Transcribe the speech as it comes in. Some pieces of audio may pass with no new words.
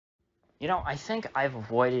I think I've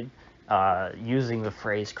avoided using the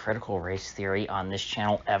phrase critical race theory on this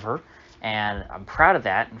channel ever, and I'm proud of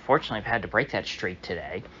that. Unfortunately, I've had to break that streak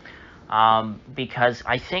today because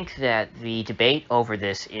I think that the debate over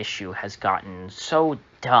this issue has gotten so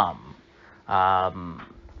dumb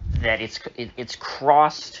that it's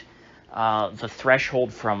crossed the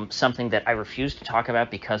threshold from something that I refuse to talk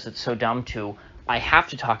about because it's so dumb to I have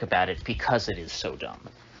to talk about it because it is so dumb.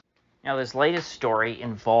 Now, this latest story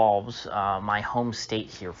involves my home state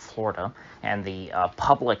here, Florida, and the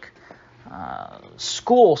public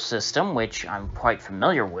school system, which I'm quite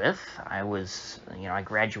familiar with. I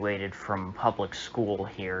graduated from public school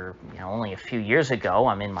here, only a few years ago.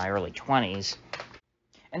 I'm in my early 20s.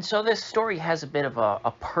 And so this story has a bit of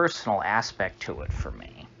a personal aspect to it for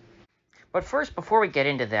me. But first, before we get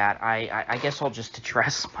into that, I guess I'll just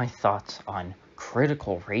address my thoughts on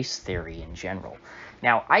critical race theory in general.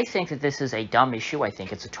 Now, I think that this is a dumb issue. I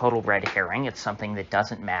think it's a total red herring. It's something that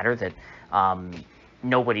doesn't matter, that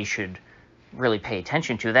nobody should really pay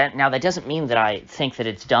attention to. That now, that doesn't mean that I think that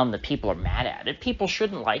it's dumb that people are mad at it. People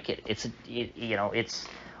shouldn't like it. It's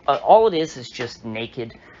all it is just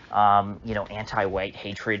naked, anti-white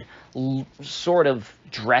hatred, sort of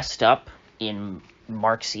dressed up in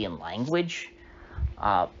Marxian language.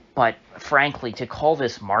 But frankly, to call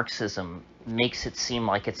this Marxism makes it seem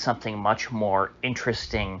like it's something much more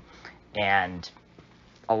interesting and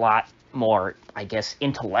a lot more, I guess,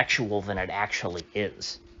 intellectual than it actually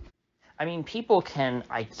is. I mean, people can,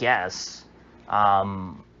 I guess,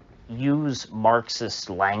 use Marxist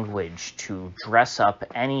language to dress up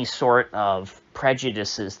any sort of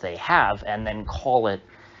prejudices they have and then call it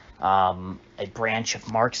a branch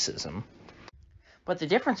of Marxism. But the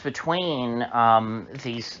difference between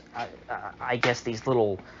these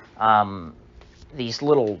little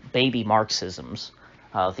baby Marxisms,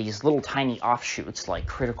 these little tiny offshoots like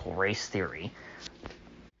critical race theory,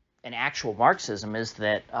 and actual Marxism is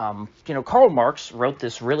that, Karl Marx wrote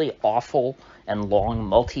this really awful and long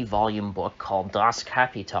multi-volume book called Das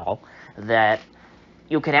Kapital that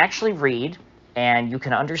you can actually read and you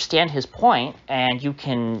can understand his point, and you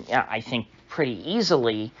can, I think, pretty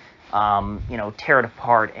easily tear it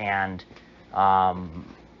apart and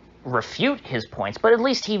refute his points, but at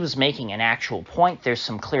least he was making an actual point. There's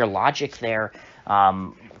some clear logic there.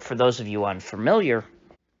 For those of you unfamiliar,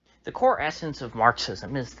 the core essence of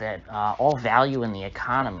Marxism is that all value in the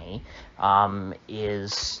economy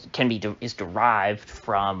is derived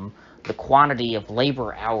from the quantity of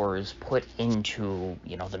labor hours put into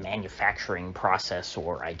the manufacturing process,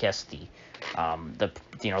 or I guess the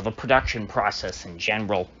production process in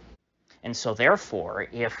general. And so therefore,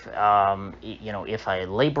 if a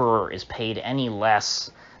laborer is paid any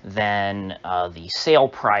less than the sale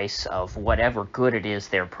price of whatever good it is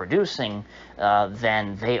they're producing,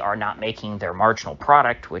 then they are not making their marginal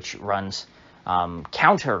product, which runs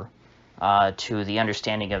counter to the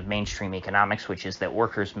understanding of mainstream economics, which is that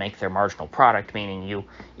workers make their marginal product, meaning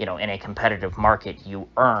in a competitive market, you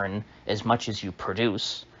earn as much as you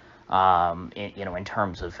produce. In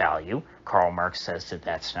terms of value. Karl Marx says that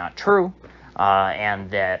that's not true, and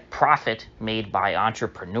that profit made by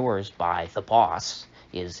entrepreneurs, by the boss,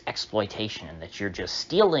 is exploitation, and that you're just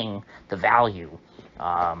stealing the value,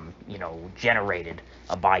 generated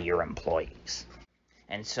by your employees.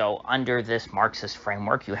 And so under this Marxist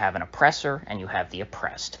framework, you have an oppressor and you have the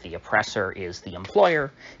oppressed. The oppressor is the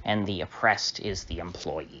employer, and the oppressed is the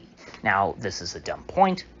employee. Now, this is a dumb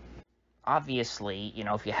point. Obviously,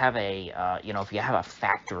 if you have a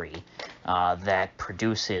factory that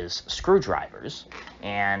produces screwdrivers,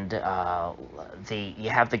 and you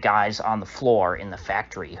have the guys on the floor in the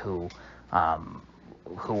factory who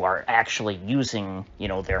are actually using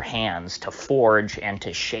their hands to forge and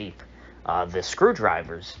to shape the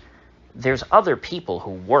screwdrivers, there's other people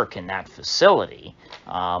who work in that facility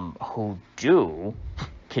who do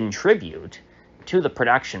contribute to the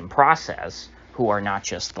production process, who are not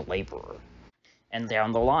just the laborer. And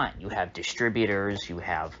down the line, you have distributors, you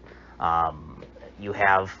have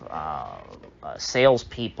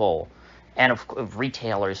salespeople, and of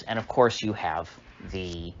retailers, and of course you have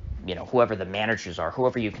the whoever the managers are,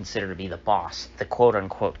 whoever you consider to be the boss, the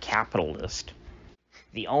quote-unquote capitalist,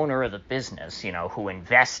 the owner of the business, who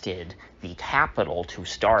invested the capital to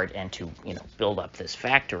start and to build up this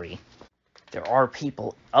factory. There are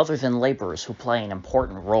people other than laborers who play an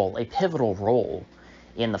important role, a pivotal role,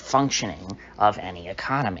 in the functioning of any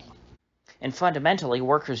economy. And fundamentally,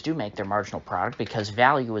 workers do make their marginal product because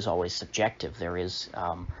value is always subjective. There is,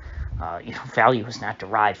 value is not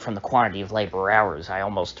derived from the quantity of labor hours. I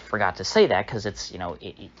almost forgot to say that because it's,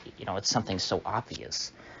 it's something so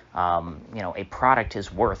obvious. a product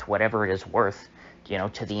is worth whatever it is worth,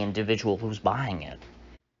 to the individual who's buying it.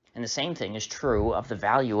 And the same thing is true of the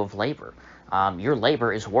value of labor. Your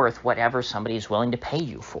labor is worth whatever somebody is willing to pay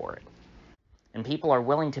you for it. And people are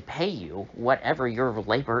willing to pay you whatever your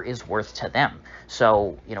labor is worth to them.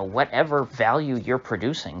 So, whatever value you're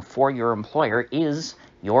producing for your employer is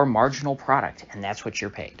your marginal product, and that's what you're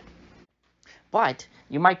paid. But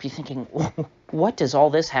you might be thinking, what does all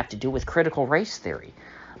this have to do with critical race theory?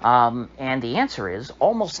 And the answer is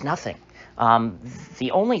almost nothing.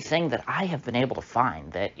 The only thing that I have been able to find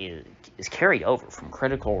that is carried over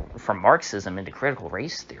from Marxism into critical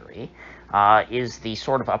race theory is the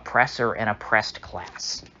sort of oppressor and oppressed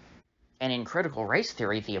class. And in critical race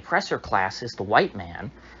theory, the oppressor class is the white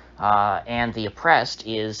man, and the oppressed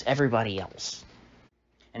is everybody else.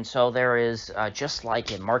 And so there is, just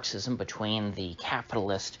like in Marxism, between the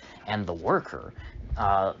capitalist and the worker,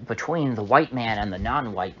 between the white man and the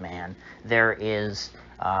non-white man, there is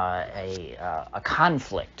a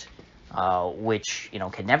conflict which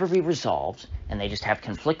can never be resolved, and they just have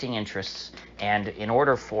conflicting interests. And in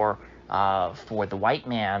order for the white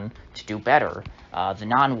man to do better, the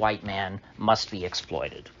non-white man must be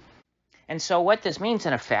exploited. And so what this means,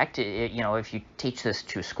 in effect, if you teach this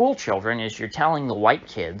to school children, is you're telling the white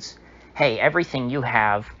kids, hey, everything you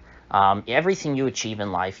have, everything you achieve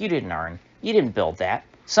in life, you didn't earn. You didn't build that.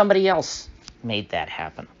 Somebody else made that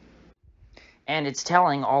happen. And it's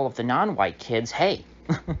telling all of the non-white kids, hey,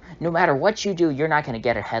 no matter what you do, you're not going to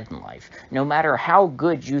get ahead in life. No matter how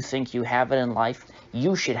good you think you have it in life,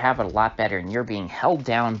 you should have it a lot better, and you're being held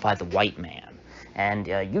down by the white man. And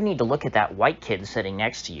you need to look at that white kid sitting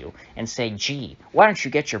next to you and say, gee, why don't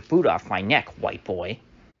you get your boot off my neck, white boy?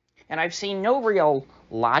 And I've seen no real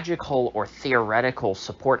logical or theoretical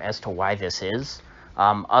support as to why this is,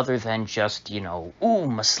 other than just,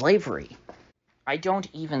 ooh, slavery. I don't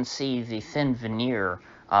even see the thin veneer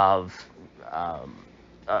of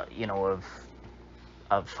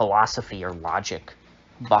philosophy or logic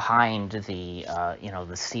behind the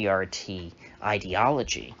CRT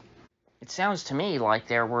ideology. It sounds to me like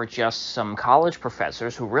there were just some college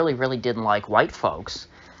professors who really, really didn't like white folks,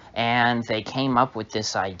 and they came up with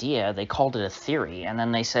this idea. They called it a theory, and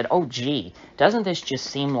then they said, oh, gee, doesn't this just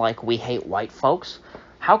seem like we hate white folks?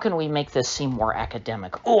 How can we make this seem more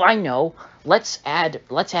academic? Oh, I know. Let's add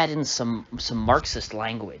in some Marxist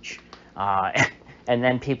language, and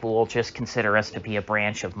then people will just consider us to be a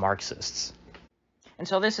branch of Marxists. And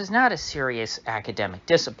so this is not a serious academic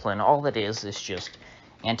discipline. All it is just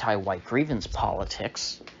anti-white grievance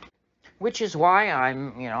politics, which is why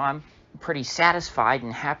I'm pretty satisfied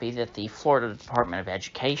and happy that the Florida Department of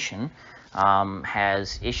Education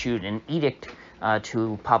has issued an edict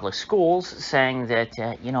to public schools saying that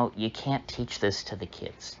you can't teach this to the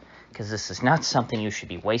kids, because this is not something you should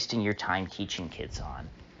be wasting your time teaching kids on.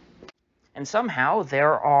 And somehow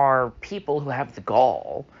there are people who have the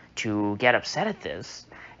gall to get upset at this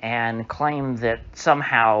and claim that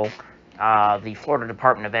somehow the Florida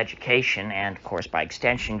Department of Education, and of course by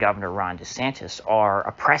extension Governor Ron DeSantis, are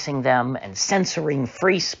oppressing them and censoring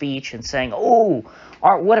free speech and saying, oh,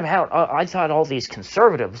 what about, I thought all these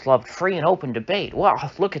conservatives loved free and open debate.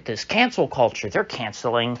 Well, look at this cancel culture. They're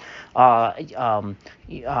canceling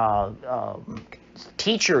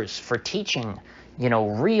teachers for teaching,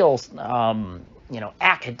 real,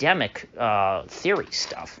 academic theory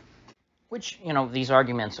stuff. Which, these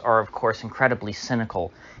arguments are, of course, incredibly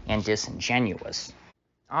cynical and disingenuous.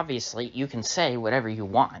 Obviously, you can say whatever you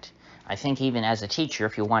want. I think even as a teacher,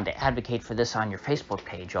 if you wanted to advocate for this on your Facebook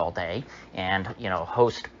page all day and,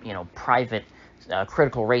 host, private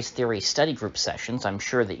critical race theory study group sessions, I'm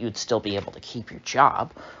sure that you'd still be able to keep your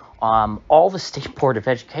job. All the State Board of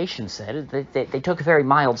Education said, they took a very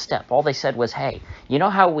mild step. All they said was, hey, you know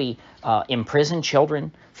how we imprison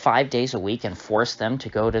children 5 days a week and force them to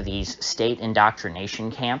go to these state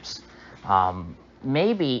indoctrination camps?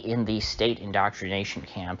 Maybe in these state indoctrination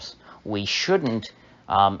camps, we shouldn't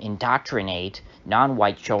indoctrinate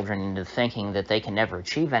non-white children into thinking that they can never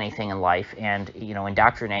achieve anything in life, and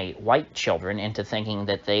indoctrinate white children into thinking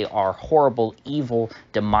that they are horrible, evil,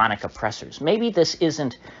 demonic oppressors. Maybe this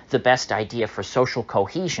isn't the best idea for social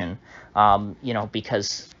cohesion,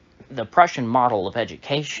 because the Prussian model of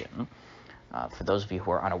education, for those of you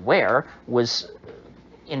who are unaware, was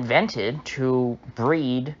invented to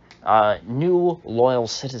breed new loyal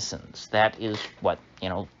citizens. That is what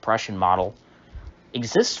Prussian model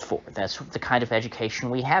exists for. That's the kind of education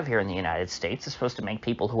we have here in the United States. It's supposed to make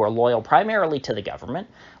people who are loyal primarily to the government,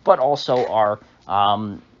 but also are,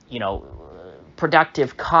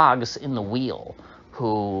 productive cogs in the wheel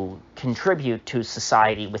who contribute to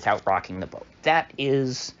society without rocking the boat. That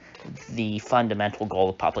is the fundamental goal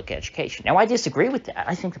of public education. Now, I disagree with that.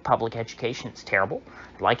 I think that public education is terrible.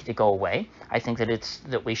 I'd like it to go away. I think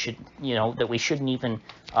that we should, that we shouldn't even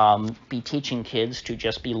be teaching kids to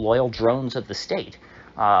just be loyal drones of the state.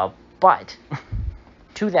 But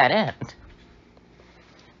to that end,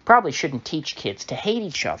 probably shouldn't teach kids to hate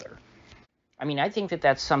each other. I mean, I think that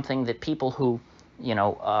that's something that people who,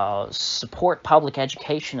 support public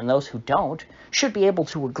education and those who don't should be able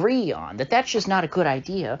to agree on, that that's just not a good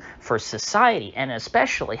idea for society. And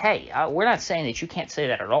especially, hey, we're not saying that you can't say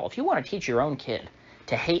that at all. If you want to teach your own kid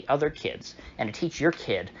to hate other kids and to teach your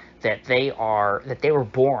kid that they were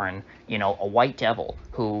born, a white devil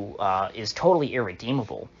who is totally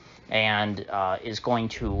irredeemable and is going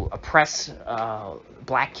to oppress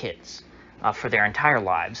black kids for their entire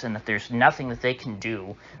lives, and that there's nothing that they can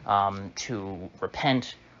do to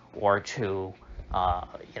repent or to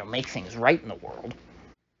make things right in the world,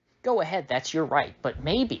 go ahead, that's your right. But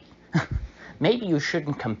maybe you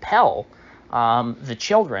shouldn't compel the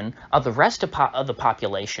children of the rest of the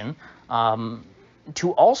population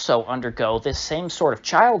to also undergo this same sort of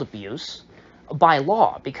child abuse by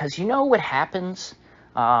law, because you know what happens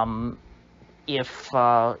if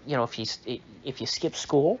you skip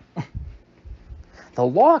school. The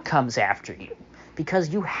law comes after you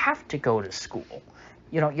because you have to go to school.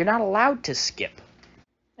 You're not allowed to skip.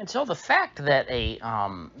 And so the fact that a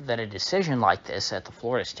decision like this at the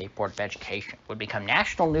Florida State Board of Education would become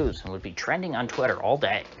national news and would be trending on Twitter all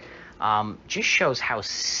day just shows how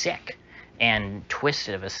sick and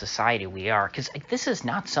twisted of a society we are. Because this is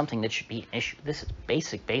not something that should be an issue. This is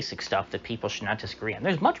basic stuff that people should not disagree on.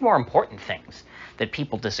 There's much more important things that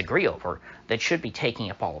people disagree over that should be taking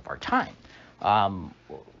up all of our time.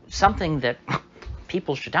 Something that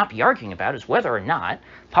people should not be arguing about is whether or not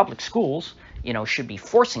public schools, should be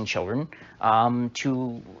forcing children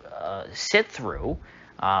to sit through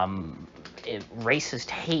racist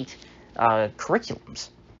hate curriculums.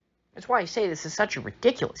 That's why I say this is such a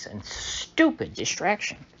ridiculous and stupid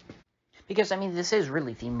distraction. Because, this is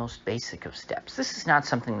really the most basic of steps. This is not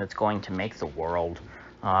something that's going to make the world,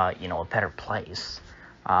 a better place.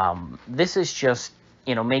 This is just,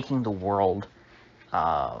 making the world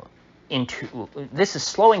this is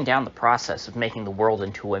slowing down the process of making the world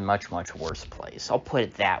into a much worse place. I'll put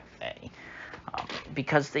it that way.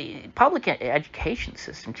 Because the public education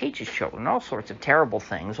system teaches children all sorts of terrible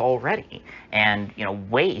things already, and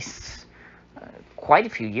wastes quite a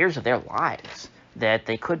few years of their lives that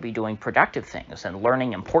they could be doing productive things and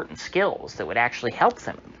learning important skills that would actually help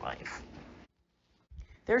them in life.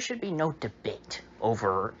 There should be no debate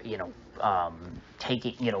over,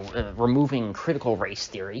 removing critical race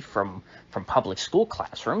theory from public school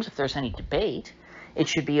classrooms. If there's any debate, it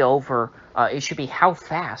should be over, it should be how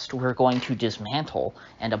fast we're going to dismantle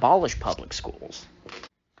and abolish public schools.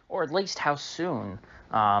 Or at least how soon,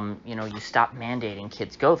 you stop mandating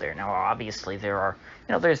kids go there. Now, obviously,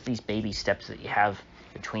 there's these baby steps that you have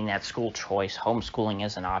between that school choice, homeschooling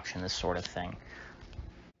is an option, this sort of thing.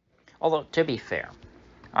 Although, to be fair,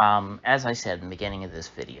 as I said in the beginning of this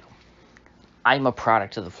video, I'm a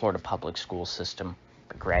product of the Florida public school system.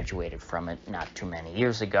 I graduated from it not too many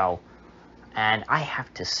years ago, and I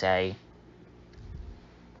have to say,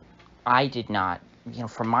 I did not,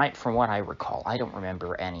 from what I recall, I don't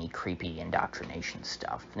remember any creepy indoctrination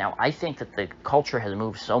stuff. Now, I think that the culture has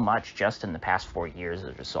moved so much just in the past 4 years as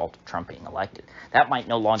a result of Trump being elected. That might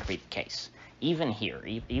no longer be the case. Even here,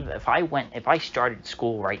 even if I started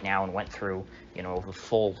school right now and went through, the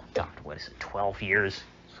full, 12 years,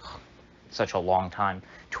 such a long time,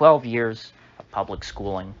 12 years of public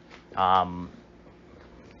schooling,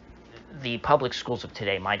 the public schools of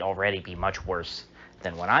today might already be much worse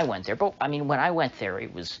than when I went there. But, when I went there,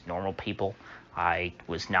 it was normal people. I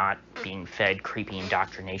was not being fed creepy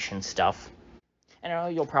indoctrination stuff. And I know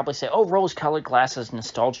you'll probably say, oh, rose-colored glasses,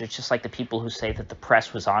 nostalgia. It's just like the people who say that the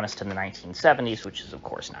press was honest in the 1970s, which is, of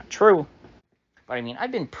course, not true. But,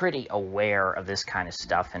 I've been pretty aware of this kind of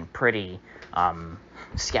stuff and pretty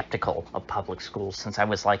skeptical of public schools since I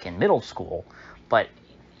was, in middle school. But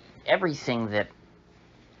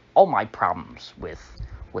all my problems with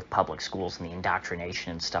public schools and the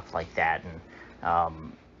indoctrination and stuff like that,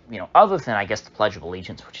 and, other than, I guess, the Pledge of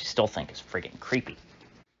Allegiance, which I still think is friggin' creepy,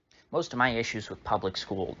 most of my issues with public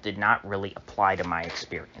school did not really apply to my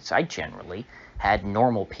experience. I generally had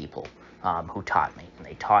normal people who taught me, and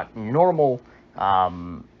they taught normal,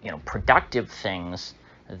 productive things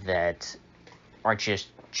that are just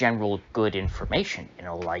general good information,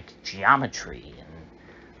 like geometry and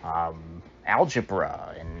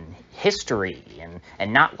algebra and history,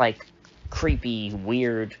 and not like creepy,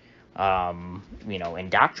 weird,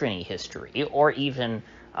 indoctrinating history, or even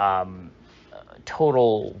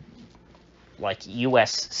total, like,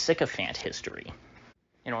 U.S. sycophant history.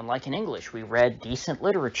 And like in English, we read decent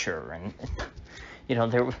literature, and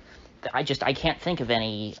I can't think of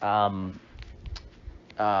any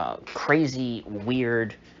crazy,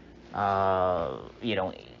 weird,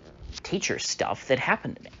 teacher stuff that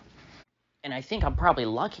happened to me. And I think I'm probably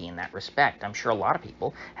lucky in that respect. I'm sure a lot of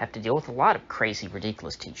people have to deal with a lot of crazy,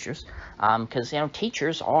 ridiculous teachers, because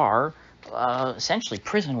teachers are essentially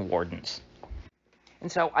prison wardens.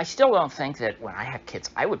 And so I still don't think that when I have kids,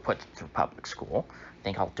 I would put them through public school. I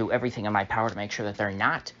think I'll do everything in my power to make sure that they're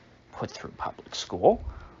not put through public school.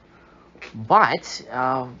 But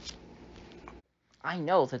I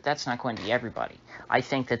know that that's not going to be everybody. I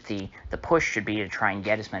think that the push should be to try and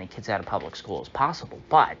get as many kids out of public school as possible.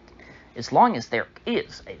 But as long as there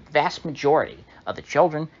is a vast majority of the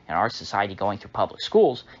children in our society going through public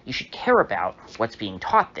schools, you should care about what's being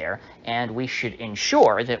taught there, and we should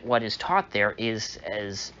ensure that what is taught there is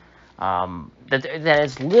that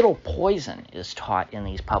as little poison is taught in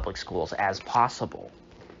these public schools as possible.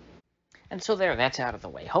 And so that's out of the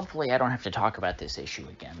way. Hopefully I don't have to talk about this issue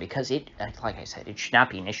again, because like I said, it should not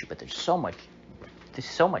be an issue, but there's so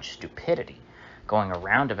much stupidity going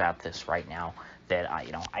around about this right now that I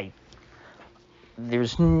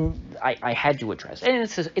had to address it.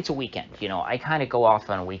 And it's a weekend. I kind of go off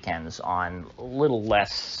on weekends on a little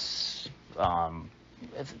less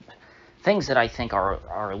things that I think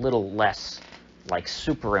are a little less, like,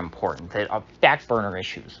 super important, that are back burner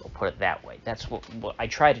issues, I'll put it that way. That's what I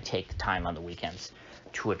try to take the time on the weekends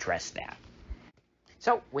to address that.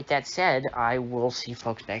 So with that said, I will see you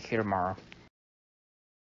folks back here tomorrow.